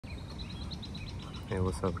Hey,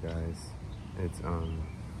 what's up, guys? It's,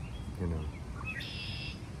 you know,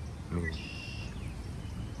 me.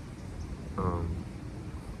 Um,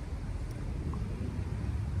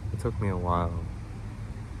 it took me a while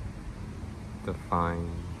to find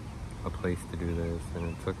a place to do this,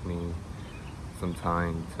 and it took me some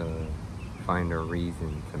time to find a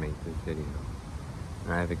reason to make this video.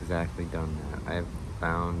 And I've exactly done that. I've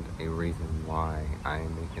found a reason why I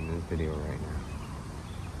am making this video right now.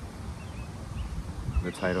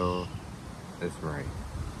 The title is right.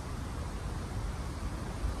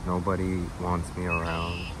 Nobody wants me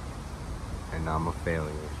around, and I'm a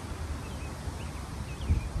failure.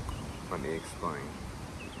 Let me explain.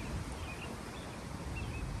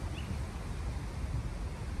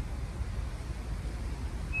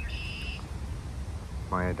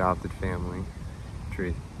 My adopted family,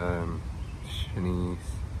 Shanice,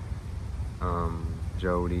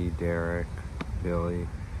 Jody, Derek, Billy,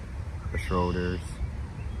 the Schroeders,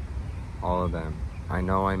 all of them. I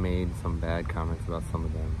know I made some bad comments about some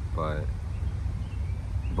of them, but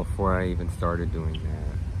before I even started doing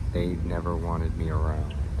that, they never wanted me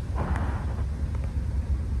around.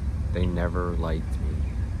 They never liked me.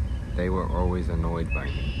 They were always annoyed by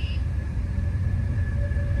me.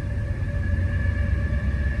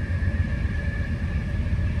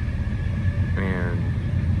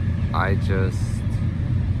 And I just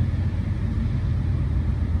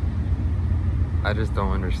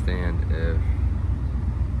don't understand if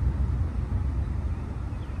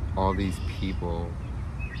all these people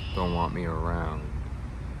don't want me around.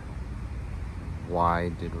 Why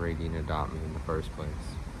did Radine adopt me in the first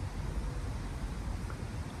place?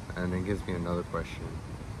 And it gives me another question.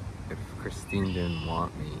 If Christine didn't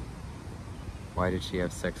want me, why did she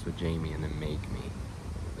have sex with Jamie and then make me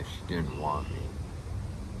if she didn't want me?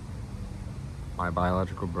 My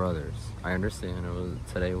biological brothers. I understand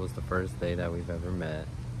today was the first day that we've ever met,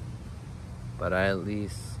 but I at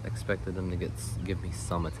least expected them to give me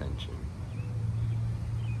some attention.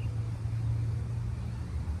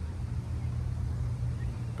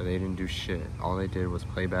 But they didn't do shit. All they did was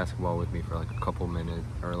play basketball with me for like a couple minutes,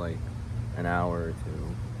 or like an hour or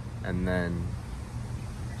two, and then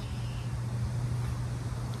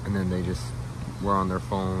they just were on their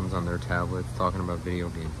phones, on their tablets, talking about video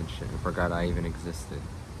games and shit, and forgot I even existed.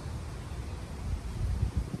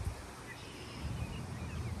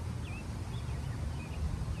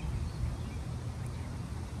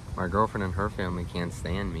 My girlfriend and her family can't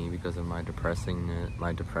stand me because of my depression,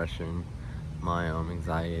 my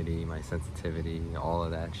anxiety, my sensitivity, all of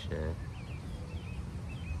that shit.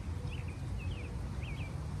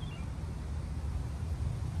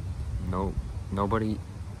 Nobody,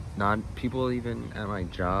 not people even at my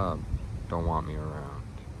job don't want me around.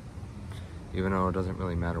 Even though it doesn't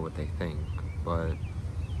really matter what they think, but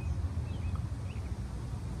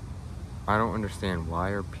I don't understand, why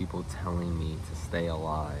are people telling me to stay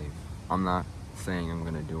alive? I'm not saying I'm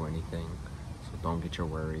gonna do anything, so don't get your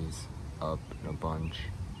worries up in a bunch.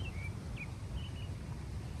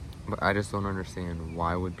 But I just don't understand,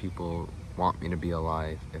 why would people want me to be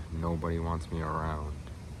alive if nobody wants me around?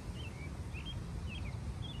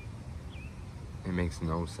 It makes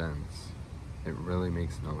no sense. It really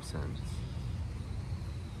makes no sense.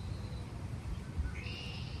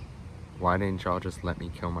 Why didn't y'all just let me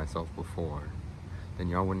kill myself before? Then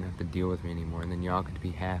y'all wouldn't have to deal with me anymore, and then y'all could be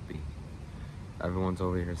happy. Everyone's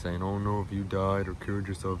over here saying, oh no, if you died or killed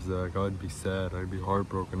yourself, Zach, I'd be sad, I'd be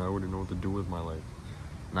heartbroken, I wouldn't know what to do with my life.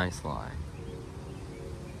 Nice lie.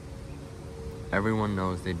 Everyone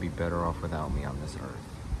knows they'd be better off without me on this earth.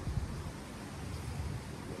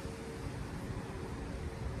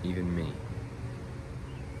 Even me.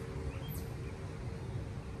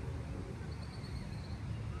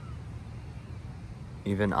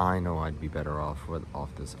 Even I know I'd be better off off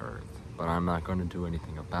this earth, but I'm not going to do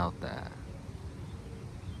anything about that.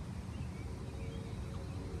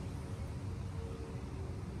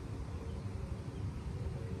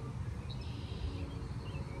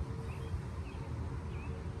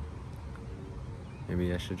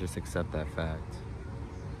 Maybe I should just accept that fact,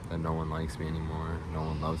 that no one likes me anymore, no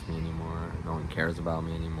one loves me anymore, no one cares about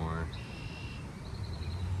me anymore.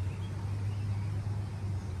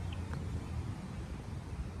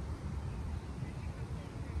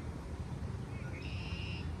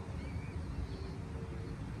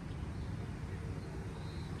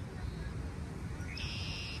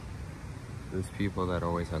 There's people that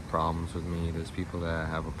always have problems with me. There's people that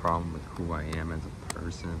have a problem with who I am as a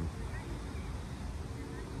person.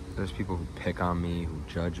 There's people who pick on me, who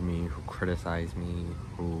judge me, who criticize me,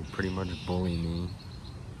 who pretty much bully me.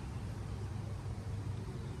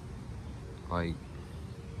 Like,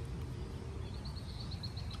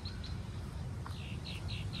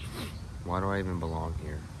 Why do I even belong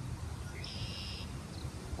here?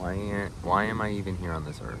 Why am I even here on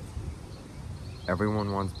this earth?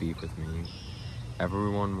 Everyone wants beef with me.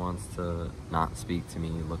 Everyone wants to not speak to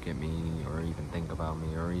me, look at me, or even think about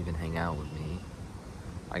me, or even hang out with me.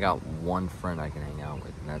 I got one friend I can hang out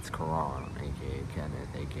with, and that's Karan, aka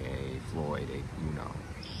Kenneth, aka Floyd, you know.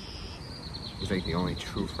 He's like the only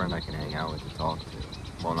true friend I can hang out with to talk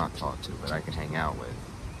to. Well, not talk to, but I can hang out with.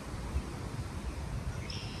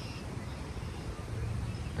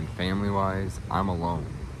 And family-wise, I'm alone.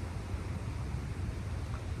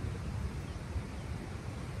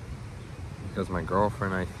 Because my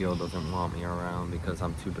girlfriend, I feel, doesn't want me around because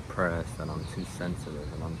I'm too depressed and I'm too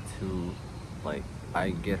sensitive and I'm too, like,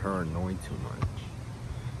 I get her annoyed too much.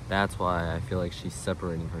 That's why I feel like she's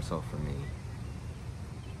separating herself from me.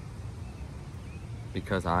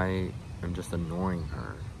 Because I am just annoying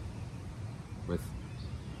her with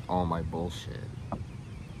all my bullshit.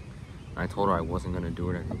 I told her I wasn't going to do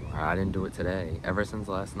it anymore. I didn't do it today. Ever since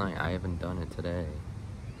last night, I haven't done it today.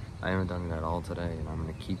 I haven't done it at all today, and I'm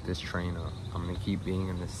going to keep this train up. I'm going to keep being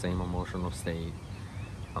in this same emotional state.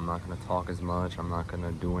 I'm not going to talk as much. I'm not going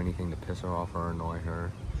to do anything to piss her off or annoy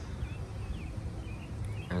her.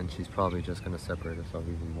 And she's probably just going to separate herself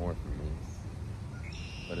even more from me.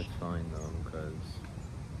 But it's fine, though, because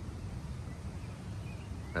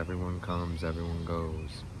everyone comes, everyone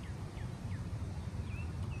goes.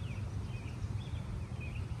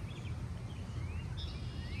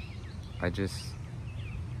 I just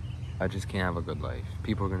can't have a good life.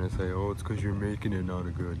 People are gonna say, oh, it's because you're making it not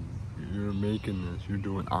a good. You're making this, you're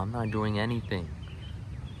doing. I'm not doing anything.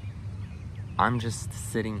 I'm just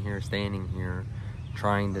sitting here, standing here,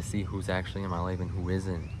 trying to see who's actually in my life and who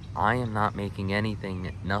isn't. I am not making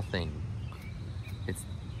anything, nothing.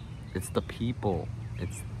 It's the people.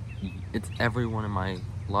 It's everyone in my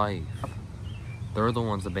life. They're the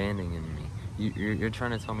ones abandoning me. You're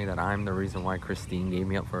trying to tell me that I'm the reason why Christine gave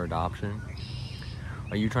me up for adoption?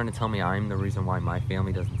 Are you trying to tell me I'm the reason why my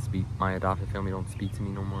family doesn't speak, my adopted family don't speak to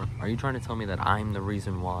me no more? Are you trying to tell me that I'm the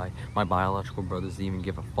reason why my biological brothers even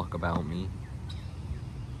give a fuck about me?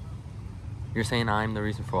 You're saying I'm the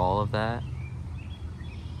reason for all of that?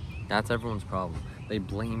 That's everyone's problem. They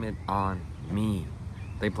blame it on me.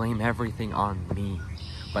 They blame everything on me.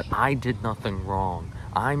 But I did nothing wrong.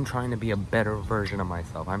 I'm trying to be a better version of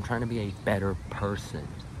myself. I'm trying to be a better person.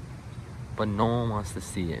 But no one wants to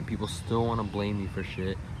see it. And people still want to blame me for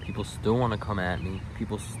shit. People still want to come at me.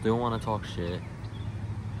 People still want to talk shit.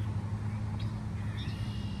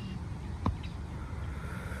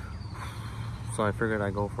 So I figured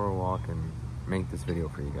I'd go for a walk and make this video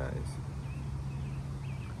for you guys.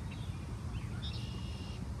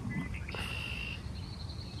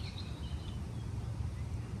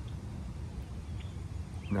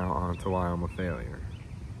 Now on to why I'm a failure.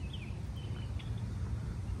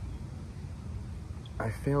 I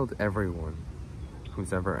failed everyone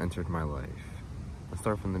who's ever entered my life. Let's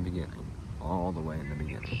start from the beginning, all the way in the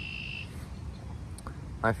beginning.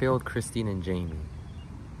 I failed Christine and Jamie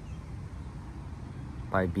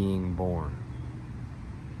by being born.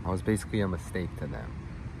 I was basically a mistake to them.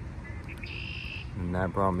 And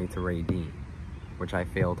that brought me to Radine, which I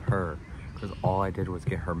failed her, because all I did was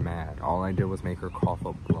get her mad. All I did was make her cough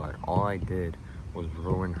up blood. All I did was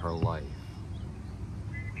ruin her life.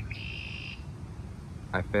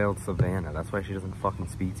 I failed Savannah. That's why she doesn't fucking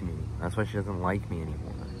speak to me anymore. That's why she doesn't like me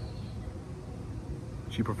anymore.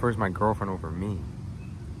 She prefers my girlfriend over me.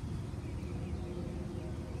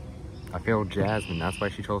 I failed Jasmine. That's why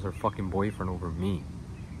she chose her fucking boyfriend over me.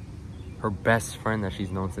 Her best friend that she's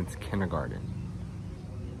known since kindergarten.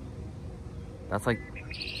 That's like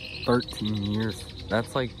 13 years.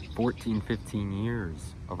 That's like 14, 15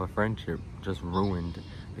 years of a friendship just ruined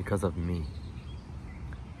because of me.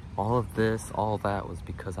 All of this, all that was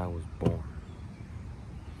because I was born.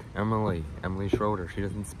 Emily Schroeder, she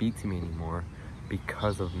doesn't speak to me anymore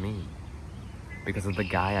because of me. Because of the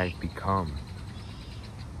guy I've become.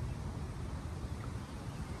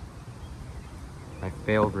 I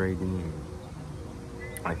failed Radine.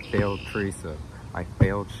 I failed Teresa. I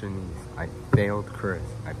failed Shanice. I failed Chris.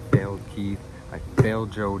 I failed Keith. I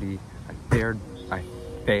failed Jody. I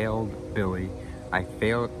failed Billy. I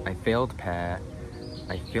failed Pat.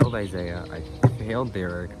 I failed Isaiah. I failed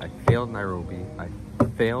Derek. I failed Nairobi. I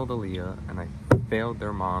failed Aaliyah. And I failed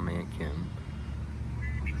their mom, Aunt Kim.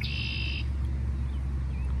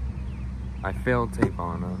 I failed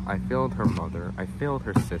Tavana. I failed her mother. I failed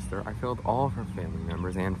her sister. I failed all of her family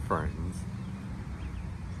members and friends.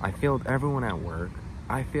 I failed everyone at work.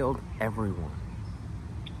 I failed everyone.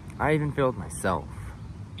 I even failed myself.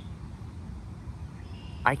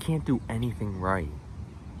 I can't do anything right.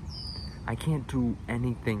 I can't do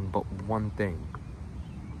anything but one thing.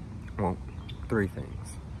 Well, 3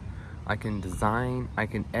 things. I can design, I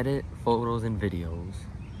can edit photos and videos.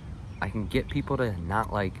 I can get people to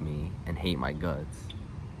not like me and hate my guts.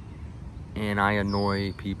 And I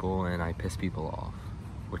annoy people and I piss people off,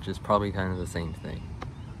 which is probably kind of the same thing.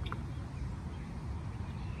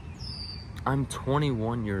 I'm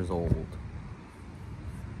 21 years old.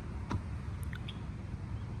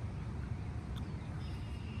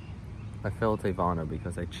 I failed Ivana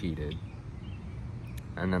because I cheated.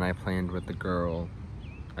 And then I planned with the girl.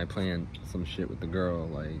 I planned some shit with the girl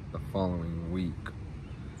like the following week.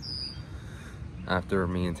 After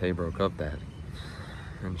me and Tay broke up that.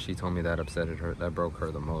 And she told me that upsetted her, that broke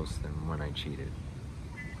her the most than when I cheated.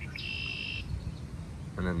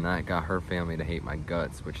 And then that got her family to hate my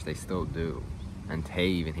guts, which they still do. And Tay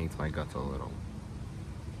even hates my guts a little.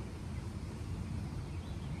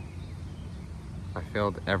 I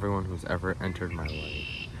failed everyone who's ever entered my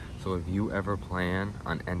life. So if you ever plan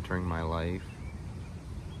on entering my life,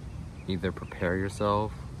 either prepare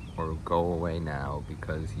yourself or go away now,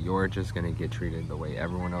 because you're just gonna get treated the way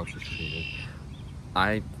everyone else is treated.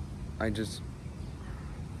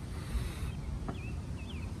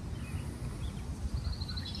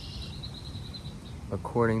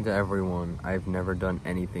 According to everyone, I've never done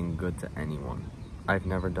anything good to anyone. I've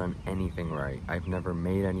never done anything right. I've never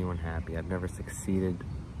made anyone happy. I've never succeeded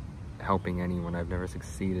helping anyone. I've never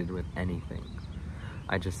succeeded with anything.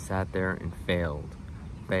 I just sat there and failed.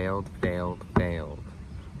 Failed.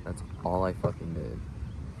 That's all I fucking did.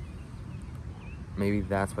 Maybe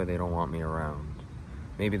that's why they don't want me around.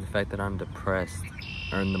 Maybe the fact that I'm depressed,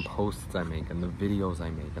 or in the posts I make, and the videos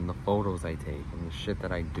I make, and the photos I take, and the shit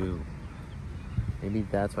that I do. Maybe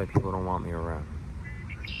that's why people don't want me around.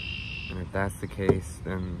 And if that's the case,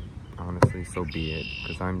 then honestly, so be it.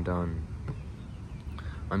 Because I'm done.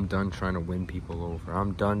 I'm done trying to win people over.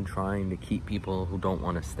 I'm done trying to keep people who don't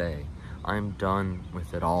want to stay. I'm done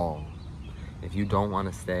with it all. If you don't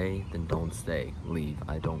want to stay, then don't stay. Leave.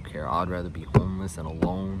 I don't care. I'd rather be homeless and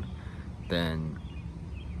alone than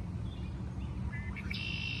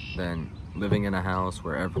living in a house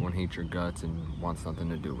where everyone hates your guts and wants nothing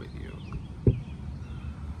to do with you.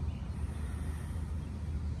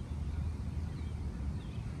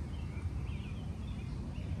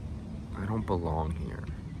 I don't belong here.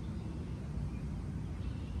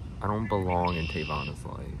 I don't belong in Tavana's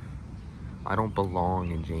life. I don't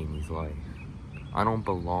belong in Jamie's life. I don't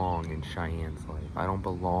belong in Cheyenne's life. I don't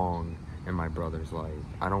belong in my brother's life.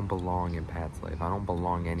 I don't belong in Pat's life. I don't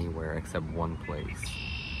belong anywhere except one place.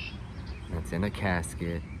 And it's in a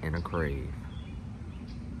casket in a grave.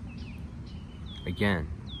 Again,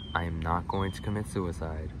 I am not going to commit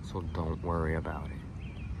suicide, so don't worry about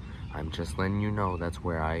it. I'm just letting you know that's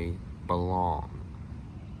where I belong.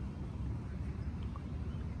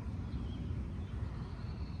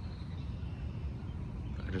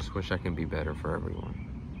 I just wish I can be better for everyone.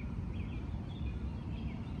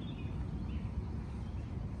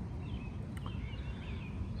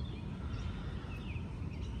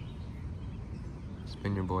 It's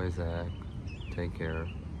been your boy Zach. Take care.